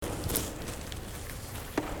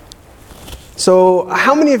So,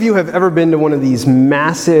 how many of you have ever been to one of these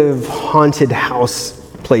massive haunted house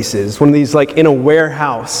places? One of these, like, in a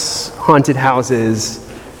warehouse haunted houses?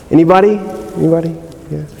 Anybody?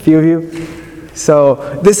 Yeah, a few of you? So,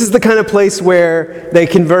 this is the kind of place where they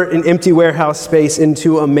convert an empty warehouse space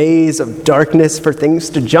into a maze of darkness for things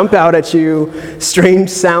to jump out at you, strange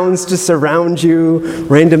sounds to surround you,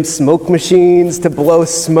 random smoke machines to blow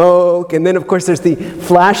smoke, and then, of course, there's the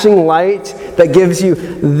flashing light that gives you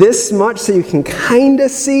this much so you can kind of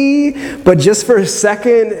see, but just for a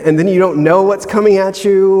second, and then you don't know what's coming at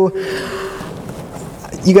you.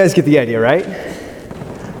 You guys get the idea, right?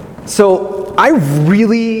 So, I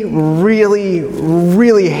really, really,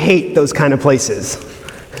 really hate those kind of places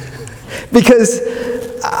because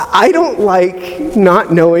I don't like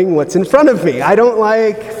not knowing what's in front of me. I don't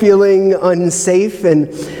like feeling unsafe,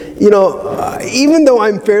 and even though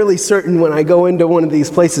I'm fairly certain when I go into one of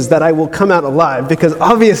these places that I will come out alive, because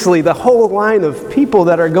obviously the whole line of people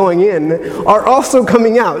that are going in are also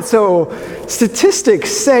coming out. So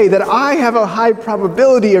statistics say that I have a high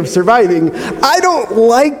probability of surviving. I don't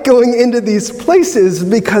like going into these places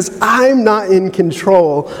because I'm not in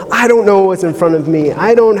control. I don't know what's in front of me.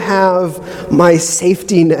 I don't have my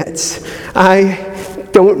safety nets. I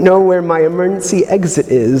don't know where my emergency exit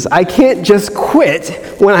is. I can't just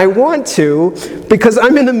quit when I want to because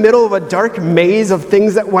I'm in the middle of a dark maze of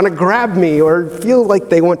things that want to grab me or feel like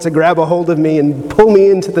they want to grab a hold of me and pull me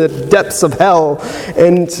into the depths of hell.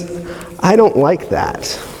 And I don't like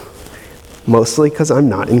that, mostly because I'm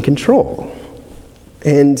not in control.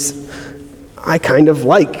 And I kind of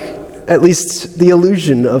like at least the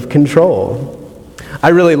illusion of control. I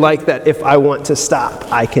really like that if I want to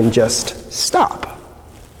stop, I can just stop.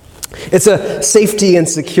 It's a safety and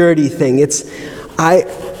security thing.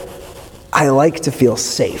 I like to feel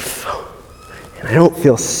safe. And I don't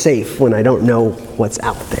feel safe when I don't know what's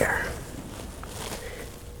out there.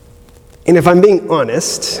 And if I'm being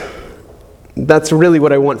honest, that's really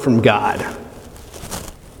what I want from God.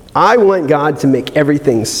 I want God to make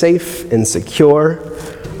everything safe and secure.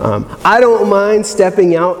 I don't mind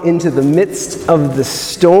stepping out into the midst of the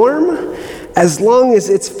storm as long as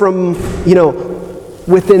it's from,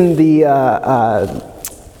 within the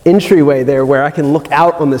entryway there where I can look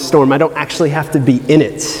out on the storm. I don't actually have to be in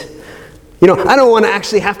it. I don't want to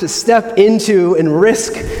actually have to step into and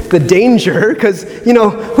risk the danger because,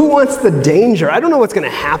 who wants the danger? I don't know what's going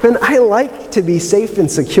to happen. I like to be safe and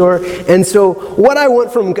secure. And so what I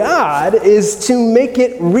want from God is to make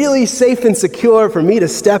it really safe and secure for me to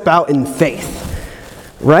step out in faith.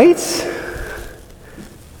 Right?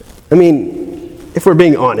 I mean, if we're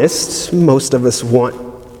being honest, most of us want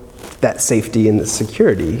that safety and the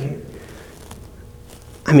security.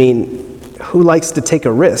 I mean, who likes to take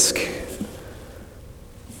a risk?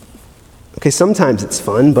 Okay, sometimes it's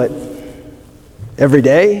fun, but every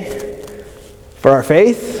day, for our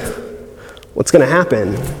faith, what's going to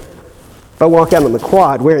happen? If I walk out on the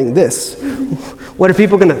quad wearing this, what are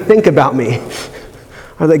people going to think about me?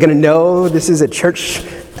 Are they going to know this is a church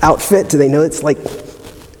outfit? Do they know it's like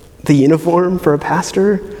the uniform for a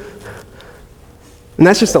pastor? And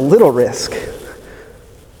that's just a little risk.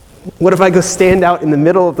 What if I go stand out in the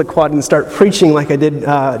middle of the quad and start preaching like I did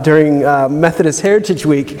during Methodist Heritage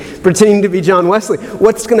Week, pretending to be John Wesley?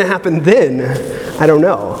 What's going to happen then? I don't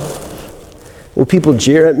know. Will people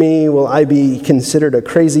jeer at me? Will I be considered a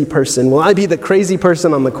crazy person? Will I be the crazy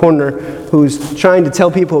person on the corner who's trying to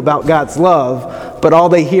tell people about God's love, but all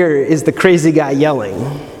they hear is the crazy guy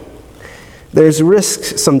yelling? There's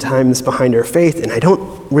risk sometimes behind our faith, and I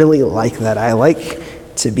don't really like that. I like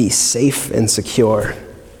to be safe and secure.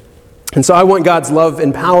 And so I want God's love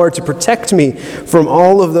and power to protect me from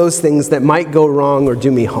all of those things that might go wrong or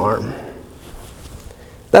do me harm.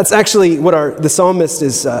 That's actually what the psalmist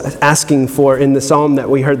is asking for in the psalm that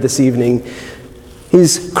we heard this evening.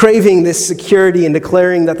 He's craving this security and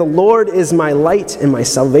declaring that the Lord is my light and my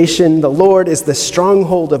salvation. The Lord is the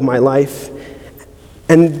stronghold of my life.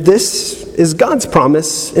 And this is God's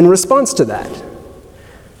promise in response to that.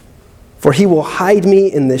 For he will hide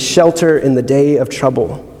me in the shelter in the day of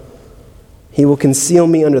trouble. He will conceal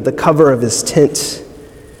me under the cover of his tent.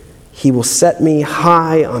 He will set me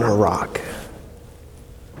high on a rock.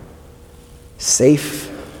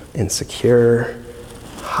 Safe and secure,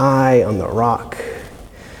 high on the rock.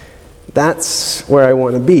 That's where I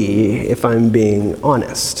want to be if I'm being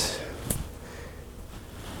honest.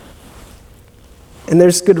 And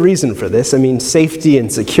there's good reason for this. I mean, safety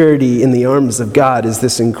and security in the arms of God is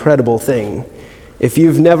this incredible thing. If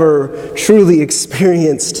you've never truly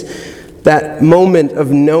experienced that moment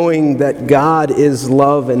of knowing that God is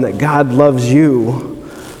love and that God loves you,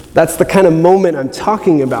 that's the kind of moment I'm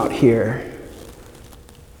talking about here.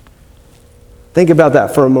 Think about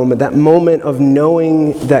that for a moment, that moment of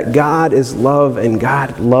knowing that God is love and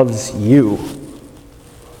God loves you.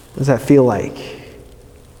 What does that feel like?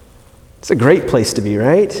 It's a great place to be,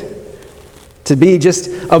 right? To be just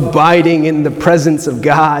abiding in the presence of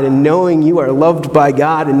God and knowing you are loved by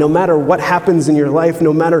God, and no matter what happens in your life,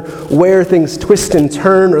 no matter where things twist and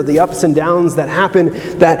turn or the ups and downs that happen,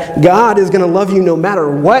 that God is going to love you no matter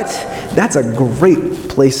what, that's a great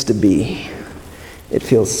place to be. It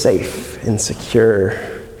feels safe and secure.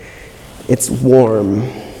 It's warm.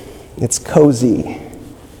 It's cozy.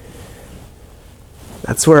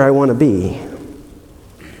 That's where I want to be.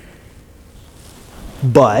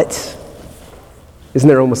 But isn't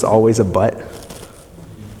there almost always a but?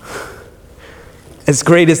 As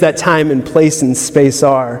great as that time and place and space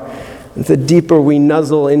are, the deeper we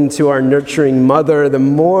nuzzle into our nurturing mother, the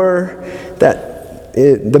more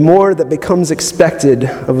that becomes expected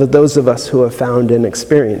of those of us who have found and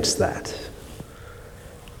experienced that.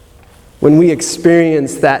 When we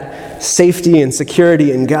experience that safety and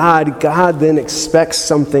security in God, God then expects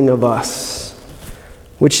something of us,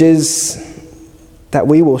 which is that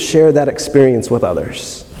we will share that experience with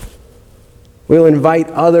others. We'll invite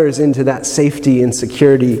others into that safety and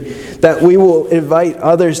security, that we will invite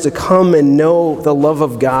others to come and know the love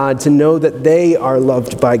of God, to know that they are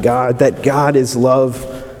loved by God, that God is love.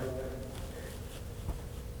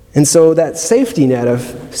 And so that safety net of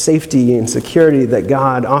safety and security that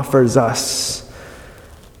God offers us,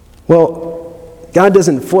 well, God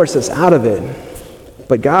doesn't force us out of it,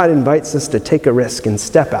 but God invites us to take a risk and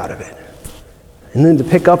step out of it. And then to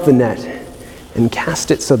pick up the net and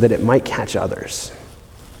cast it so that it might catch others.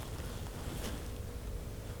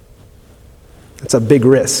 It's a big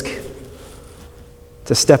risk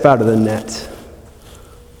to step out of the net.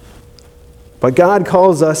 But God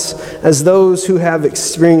calls us, as those who have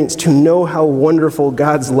experience, to know how wonderful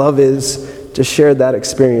God's love is, to share that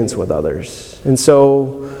experience with others. And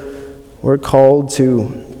so we're called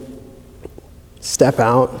to step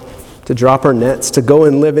out, to drop our nets, to go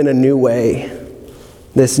and live in a new way.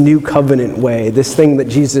 This new covenant way, this thing that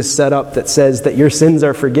Jesus set up that says that your sins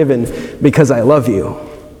are forgiven because I love you.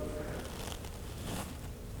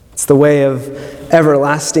 It's the way of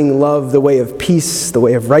everlasting love, the way of peace, the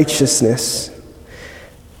way of righteousness.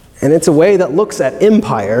 And it's a way that looks at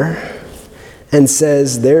empire and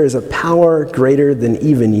says there is a power greater than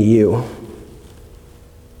even you.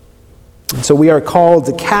 And so we are called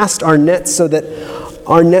to cast our nets so that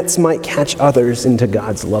our nets might catch others into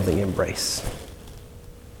God's loving embrace.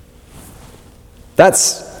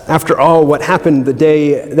 That's, after all, what happened that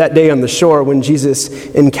day on the shore when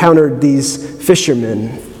Jesus encountered these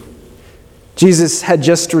fishermen. Jesus had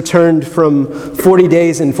just returned from 40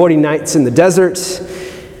 days and 40 nights in the desert.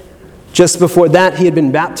 Just before that, he had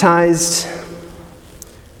been baptized.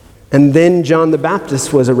 And then John the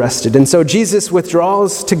Baptist was arrested. And so Jesus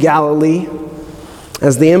withdraws to Galilee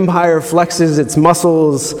as the empire flexes its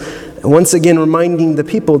muscles, once again reminding the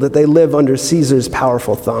people that they live under Caesar's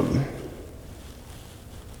powerful thumb.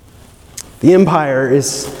 The empire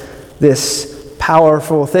is this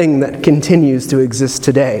powerful thing that continues to exist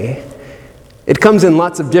today. It comes in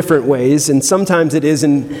lots of different ways, and sometimes it is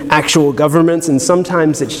in actual governments, and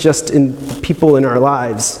sometimes it's just in people in our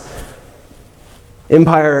lives.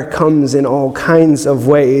 Empire comes in all kinds of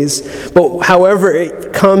ways, but however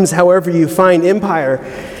it comes, however you find empire,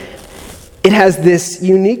 it has this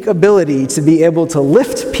unique ability to be able to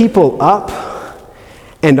lift people up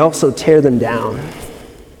and also tear them down.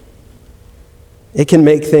 It can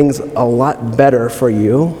make things a lot better for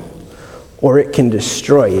you, or it can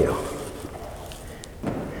destroy you.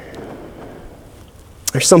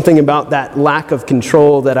 There's something about that lack of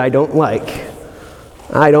control that I don't like.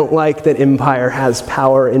 I don't like that empire has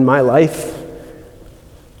power in my life.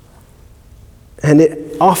 And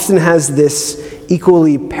it often has this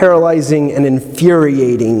equally paralyzing and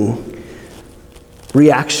infuriating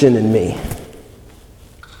reaction in me.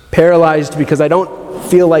 Paralyzed because I don't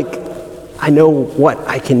feel like I know what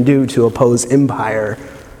I can do to oppose empire,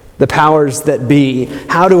 the powers that be.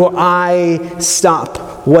 How do I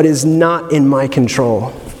stop what is not in my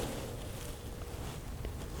control?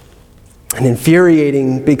 And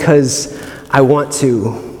infuriating because I want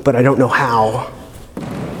to, but I don't know how.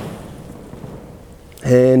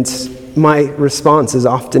 And my response is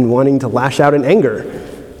often wanting to lash out in anger.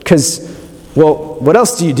 Because, well, what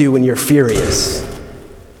else do you do when you're furious?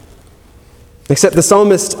 Except the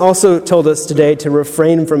psalmist also told us today to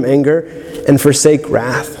refrain from anger and forsake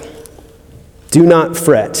wrath. Do not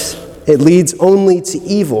fret. It leads only to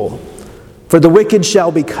evil. For the wicked shall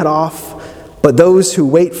be cut off, but those who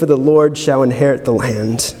wait for the Lord shall inherit the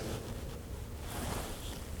land.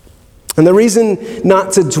 And the reason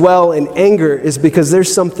not to dwell in anger is because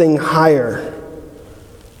there's something higher.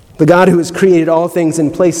 The God who has created all things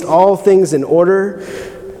and placed all things in order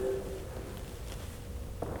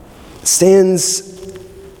stands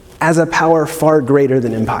as a power far greater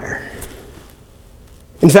than empire.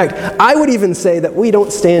 In fact, I would even say that we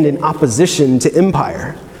don't stand in opposition to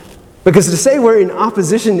empire. Because to say we're in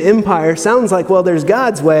opposition to empire sounds like, well, there's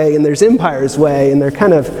God's way and there's empire's way, and they're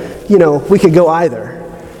kind of, we could go either.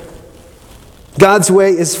 God's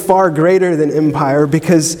way is far greater than empire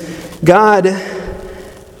because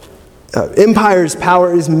empire's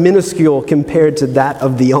power is minuscule compared to that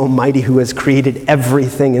of the Almighty who has created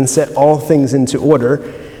everything and set all things into order,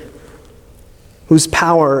 whose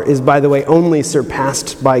power is, by the way, only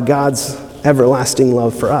surpassed by God's everlasting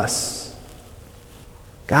love for us.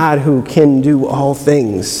 God who can do all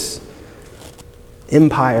things.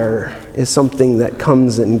 Empire is something that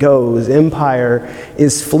comes and goes. Empire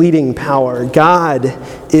is fleeting power. God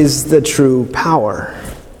is the true power.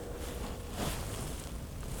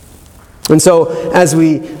 And so, as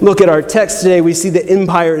we look at our text today, we see that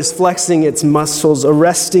empire is flexing its muscles,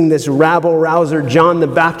 arresting this rabble-rouser, John the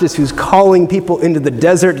Baptist, who's calling people into the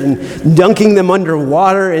desert and dunking them under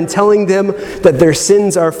water and telling them that their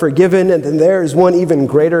sins are forgiven and that there is one even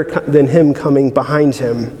greater than him coming behind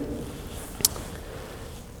him.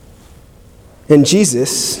 And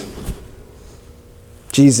Jesus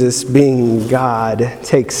being God,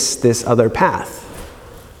 takes this other path.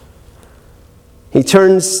 He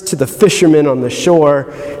turns to the fishermen on the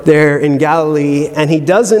shore there in Galilee, and he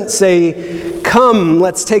doesn't say, "Come,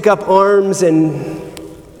 let's take up arms and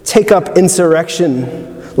take up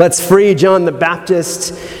insurrection. Let's free John the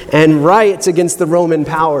Baptist and riot against the Roman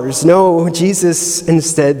powers." No, Jesus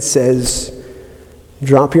instead says,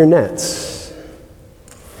 "Drop your nets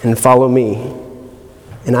and follow me,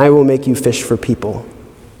 and I will make you fish for people."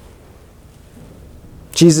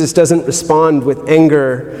 Jesus doesn't respond with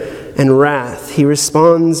anger and wrath. He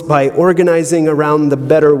responds by organizing around the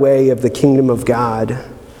better way of the kingdom of God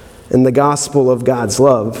and the gospel of God's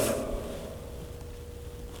love.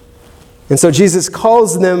 And so Jesus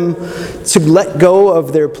calls them to let go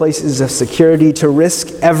of their places of security, to risk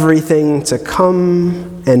everything, to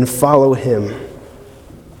come and follow him.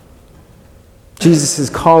 Jesus is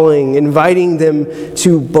calling, inviting them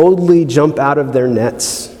to boldly jump out of their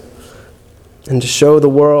nets and to show the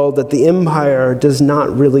world that the empire does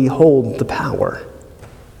not really hold the power.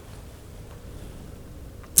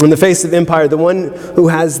 In the face of empire, the one who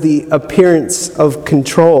has the appearance of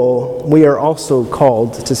control, we are also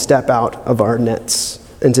called to step out of our nets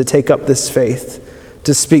and to take up this faith,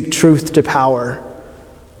 to speak truth to power,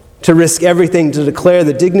 to risk everything to declare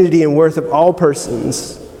the dignity and worth of all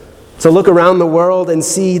persons, to look around the world and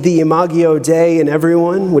see the Imago Dei in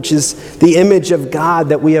everyone, which is the image of God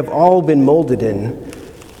that we have all been molded in.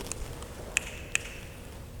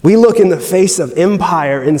 We look in the face of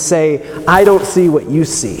empire and say, "I don't see what you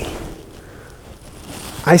see.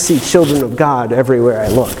 I see children of God everywhere I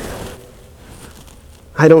look.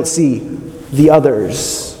 I don't see the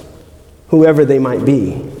others, whoever they might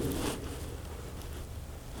be.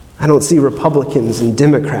 I don't see Republicans and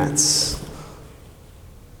Democrats.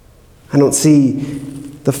 I don't see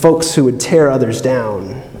the folks who would tear others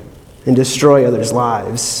down and destroy others'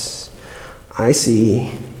 lives. I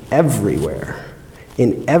see everywhere,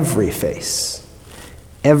 in every face,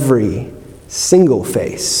 every single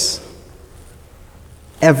face,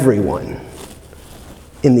 everyone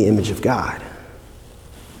in the image of God."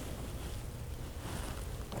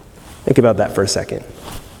 Think about that for a second.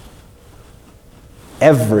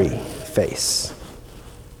 Every face,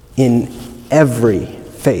 in every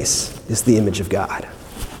face, is the image of God.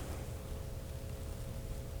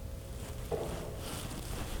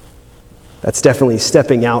 That's definitely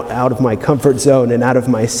stepping out of my comfort zone and out of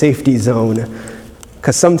my safety zone,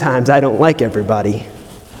 because sometimes I don't like everybody.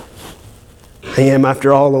 I am,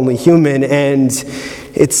 after all, only human, and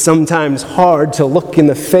it's sometimes hard to look in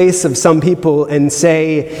the face of some people and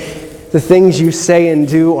say, the things you say and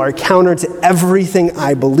do are counter to everything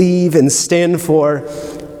I believe and stand for,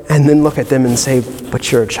 and then look at them and say,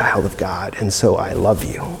 "But you're a child of God, and so I love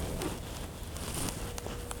you."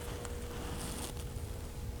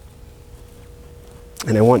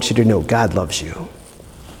 And I want you to know God loves you.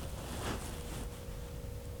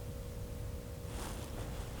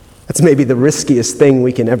 That's maybe the riskiest thing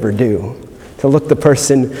we can ever do, to look the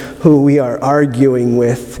person who we are arguing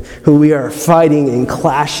with, who we are fighting and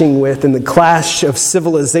clashing with, in the clash of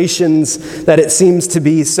civilizations that it seems to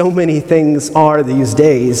be so many things are these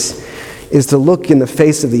days, is to look in the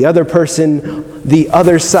face of the other person, the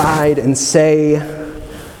other side, and say,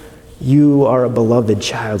 You are a beloved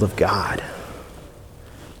child of God,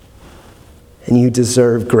 and you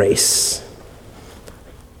deserve grace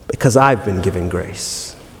because I've been given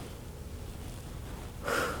grace.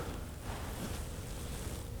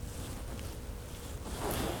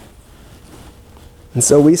 And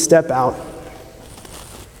so we step out,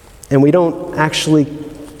 and we don't actually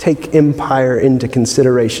take empire into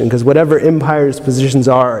consideration, because whatever empire's positions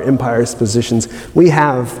are empire's positions. We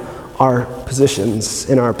have our positions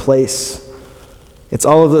in our place. It's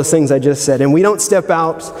all of those things I just said. And we don't step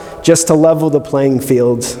out just to level the playing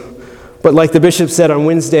field. But like the bishop said on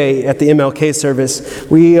Wednesday at the MLK service,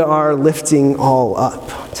 we are lifting all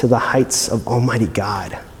up to the heights of Almighty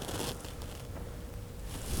God.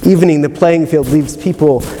 Evening the playing field leaves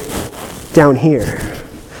people down here.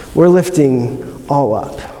 We're lifting all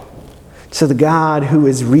up to the God who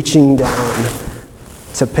is reaching down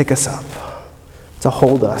to pick us up, to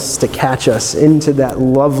hold us, to catch us into that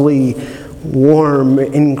lovely, warm,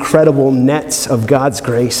 incredible net of God's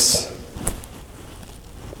grace.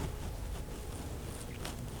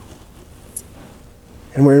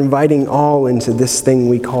 And we're inviting all into this thing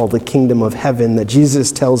we call the kingdom of heaven that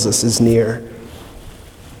Jesus tells us is near.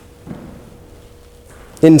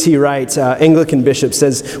 N.T. Wright, Anglican bishop,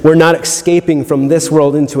 says, we're not escaping from this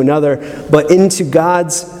world into another, but into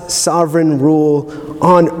God's sovereign rule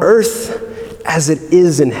on earth as it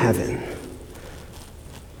is in heaven.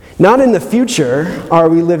 Not in the future are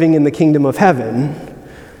we living in the kingdom of heaven.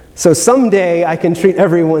 So someday I can treat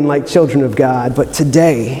everyone like children of God, but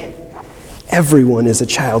today everyone is a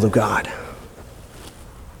child of God.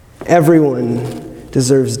 Everyone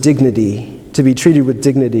deserves dignity, to be treated with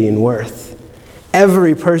dignity and worth.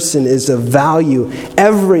 Every person is of value.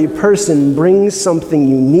 Every person brings something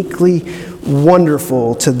uniquely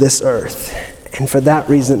wonderful to this earth. And for that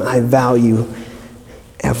reason, I value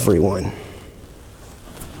everyone.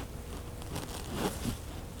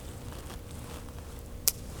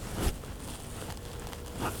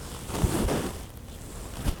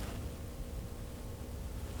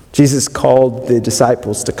 Jesus called the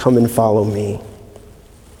disciples to come and follow me.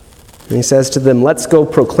 And he says to them, let's go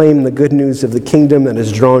proclaim the good news of the kingdom that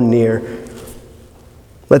is drawn near.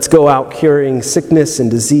 Let's go out curing sickness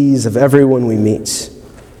and disease of everyone we meet.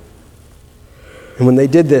 And when they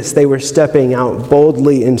did this, they were stepping out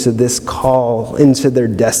boldly into this call, into their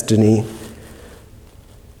destiny.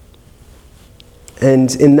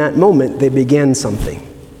 And in that moment, they began something.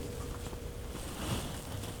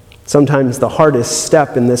 Sometimes the hardest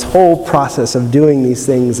step in this whole process of doing these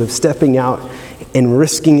things, of stepping out and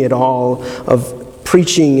risking it all, of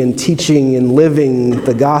preaching and teaching and living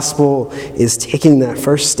the gospel, is taking that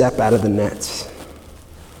first step out of the net,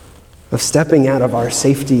 of stepping out of our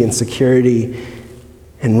safety and security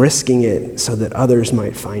and risking it so that others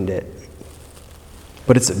might find it.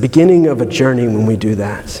 But it's the beginning of a journey when we do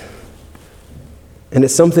that. And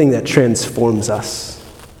it's something that transforms us.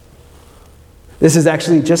 This is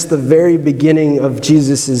actually just the very beginning of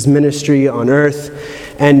Jesus' ministry on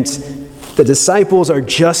earth, and the disciples are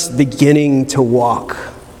just beginning to walk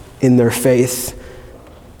in their faith.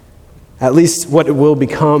 At least what it will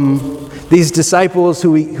become. These disciples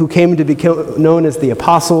who came to be known as the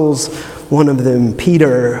apostles, one of them,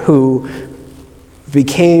 Peter, who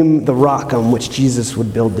became the rock on which Jesus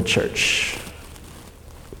would build the church.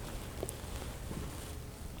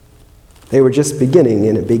 They were just beginning,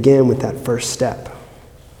 and it began with that first step,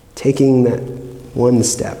 taking that one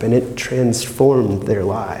step, and it transformed their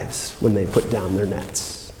lives when they put down their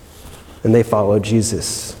nets and they followed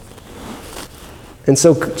Jesus. And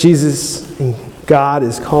so Jesus and God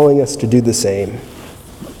is calling us to do the same.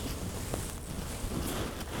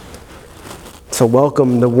 To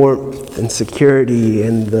welcome the warmth and security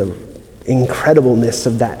and the incredibleness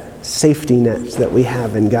of that safety net that we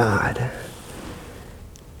have in God.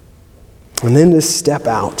 And then to step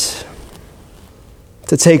out,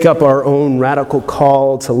 to take up our own radical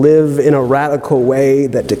call, to live in a radical way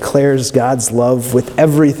that declares God's love with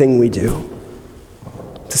everything we do.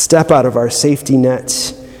 To step out of our safety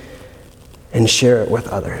net and share it with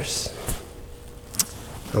others.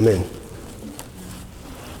 Amen.